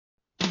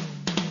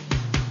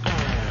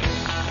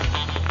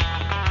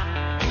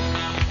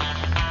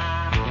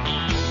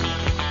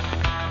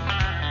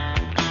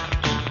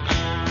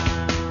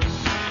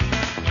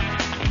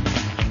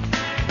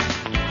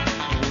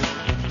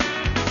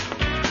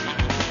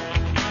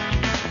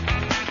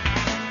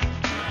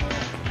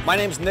My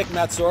name's Nick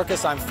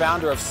Matsorkis. I'm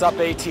founder of SUP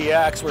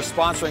ATX. We're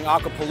sponsoring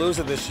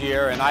Aquapalooza this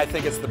year, and I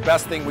think it's the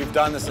best thing we've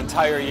done this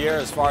entire year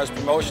as far as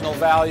promotional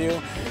value.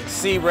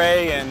 Sea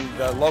Ray and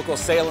the local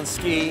sail and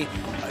ski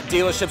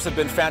dealerships have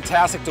been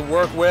fantastic to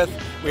work with.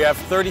 We have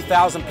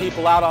 30,000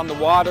 people out on the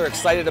water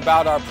excited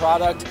about our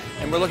product,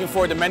 and we're looking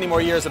forward to many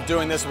more years of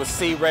doing this with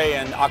Sea Ray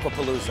and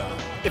Aquapalooza.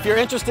 If you're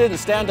interested in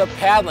stand-up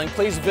paddling,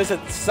 please visit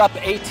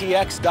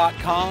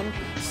supatx.com.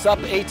 SUP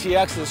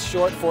ATX is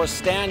short for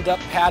Stand Up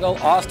Paddle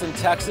Austin,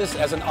 Texas.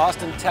 As an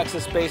Austin,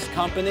 Texas-based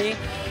company,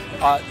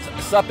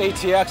 SUP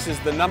ATX is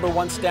the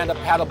 #1 stand-up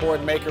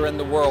paddleboard maker in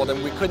the world,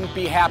 and we couldn't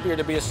be happier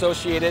to be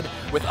associated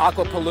with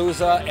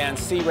Aquapalooza and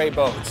Sea Ray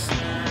boats.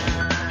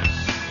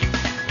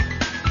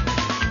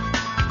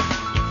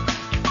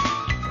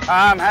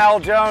 I'm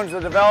Hal Jones, the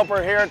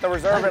developer here at the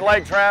Reserve at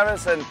Lake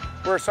Travis, and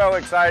we're so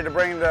excited to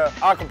bring the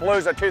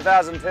Aquapalooza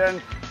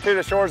 2010 to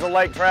the shores of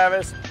Lake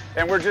Travis.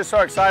 And we're just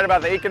so excited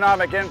about the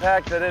economic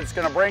impact that it's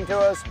going to bring to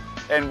us.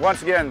 And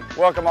once again,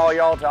 welcome all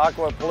y'all to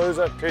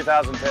Aquapalooza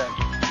 2010.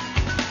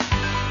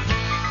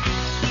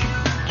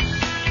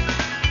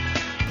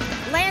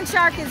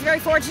 Landshark is very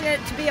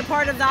fortunate to be a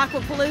part of the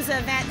Aquapalooza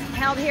event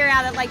held here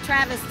out at Lake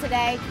Travis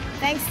today.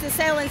 Thanks to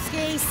Sail and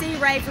Ski, Sea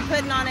Ray for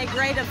putting on a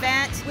great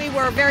event. We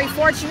were very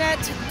fortunate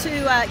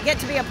to get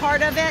to be a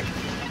part of it.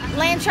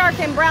 Landshark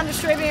and Brown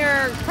Distributing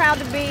are proud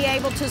to be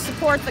able to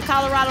support the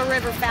Colorado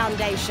River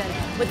Foundation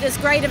with this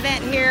great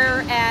event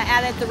here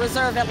at the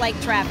Reserve at Lake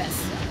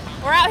Travis.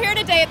 We're out here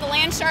today at the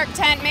Landshark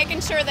tent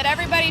making sure that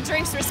everybody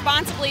drinks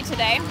responsibly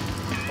today.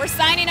 We're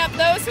signing up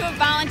those who have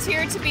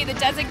volunteered to be the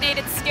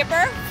designated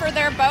skipper for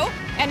their boat,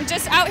 and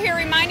just out here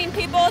reminding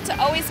people to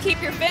always keep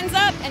your fins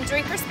up and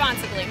drink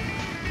responsibly.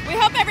 We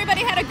hope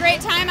everybody had a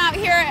great time out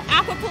here at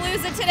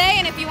Aquapalooza today,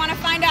 and if you want to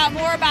find out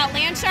more about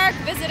Landshark,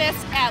 visit us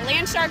at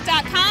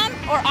landshark.com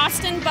or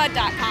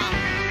austinbud.com.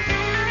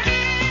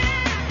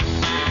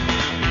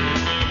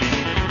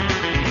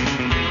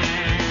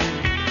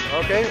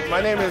 Okay,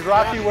 my name is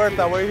Rocky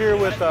Huerta. We're here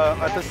with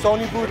at the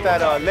Sony booth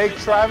at Lake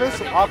Travis,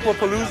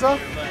 Aquapalooza.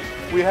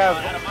 We have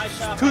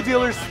 2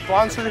 dealers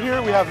sponsored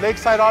here. We have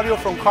Lakeside Audio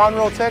from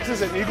Conroe,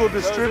 Texas, and Eagle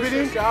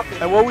Distributing.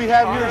 And what we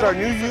have here is our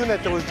new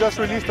unit that was just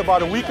released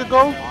about a week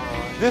ago.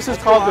 This is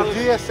called the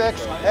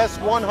DSX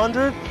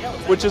S100,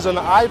 which is an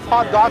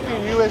iPod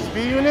docking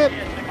USB unit.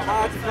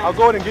 I'll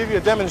go ahead and give you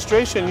a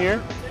demonstration here.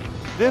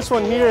 This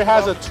one here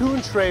has a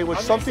tune tray, which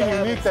is something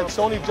unique that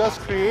Sony just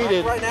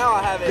created.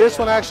 This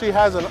one actually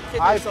has an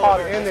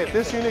iPod in it.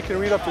 This unit can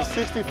read up to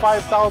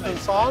 65,000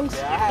 songs,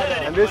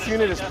 and this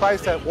unit is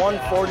priced at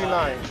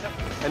 $149.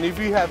 And if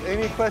you have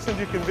any questions,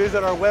 you can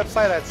visit our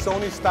website at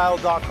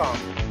sonystyle.com.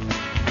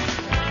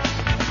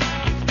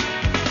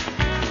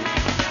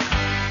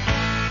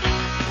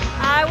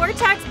 We're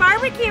Chuck's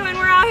Barbecue, and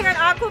we're out here at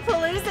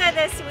Aquapalooza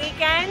this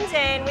weekend,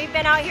 and we've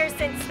been out here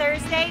since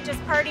Thursday just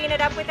partying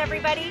it up with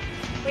everybody.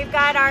 We've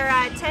got our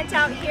tent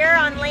out here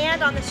on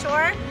land on the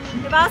shore.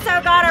 We've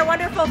also got our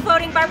wonderful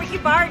floating barbecue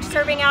barge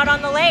serving out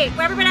on the lake.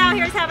 Everybody out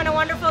here is having a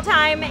wonderful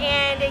time,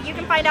 and you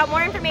can find out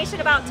more information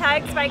about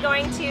Tugs by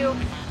going to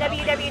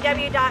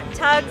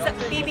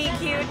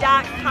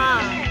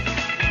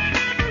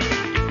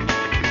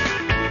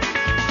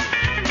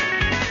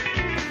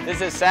www.tugsbbq.com.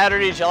 This is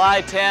Saturday,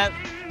 July 10th.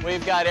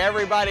 We've got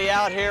everybody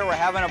out here. We're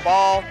having a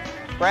ball.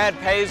 Brad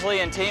Paisley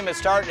and team is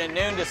starting at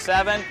noon to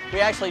 7.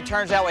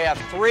 Turns out we have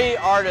 3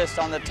 artists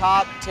on the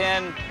top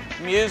 10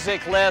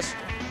 music list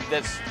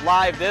that's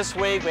live this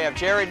week. We have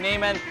Jared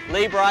Neiman,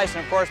 Lee Bryce,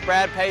 and of course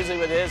Brad Paisley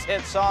with his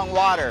hit song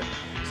Water.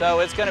 So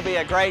it's going to be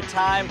a great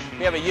time.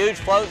 We have a huge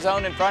float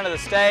zone in front of the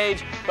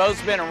stage. Boats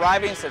have been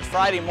arriving since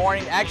Friday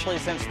morning, actually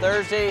since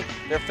Thursday.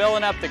 They're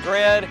filling up the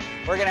grid.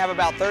 We're going to have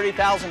about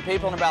 30,000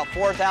 people and about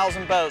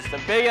 4,000 boats. The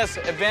biggest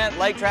event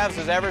Lake Travis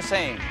has ever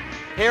seen.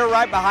 Here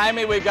right behind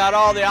me, we've got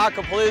all the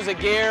Aquapalooza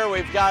gear.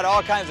 We've got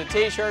all kinds of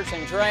t-shirts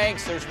and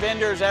drinks. There's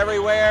vendors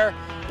everywhere.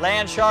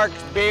 Landshark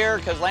beer,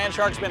 because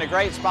Landshark's been a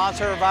great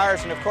sponsor of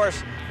ours. And of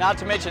course, not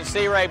to mention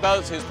Sea Ray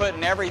Boats, who's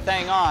putting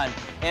everything on.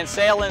 And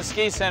Sail and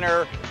Ski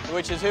Center,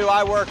 which is who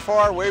I work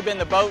for. We've been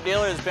the boat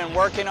dealer that's been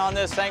working on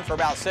this thing for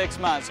about 6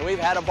 months. So we've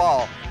had a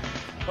ball.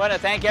 I want to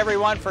thank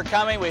everyone for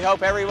coming. We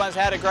hope everyone's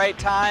had a great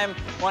time.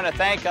 I want to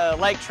thank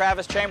Lake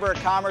Travis Chamber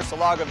of Commerce, the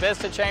Lago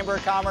Vista Chamber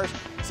of Commerce,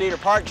 Cedar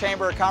Park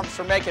Chamber of Commerce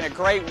for making a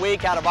great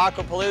week out of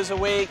Aquapalooza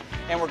Week.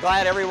 And we're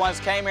glad everyone's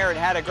came here and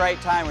had a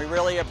great time. We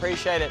really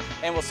appreciate it.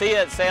 And we'll see you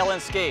at Sail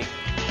and Ski.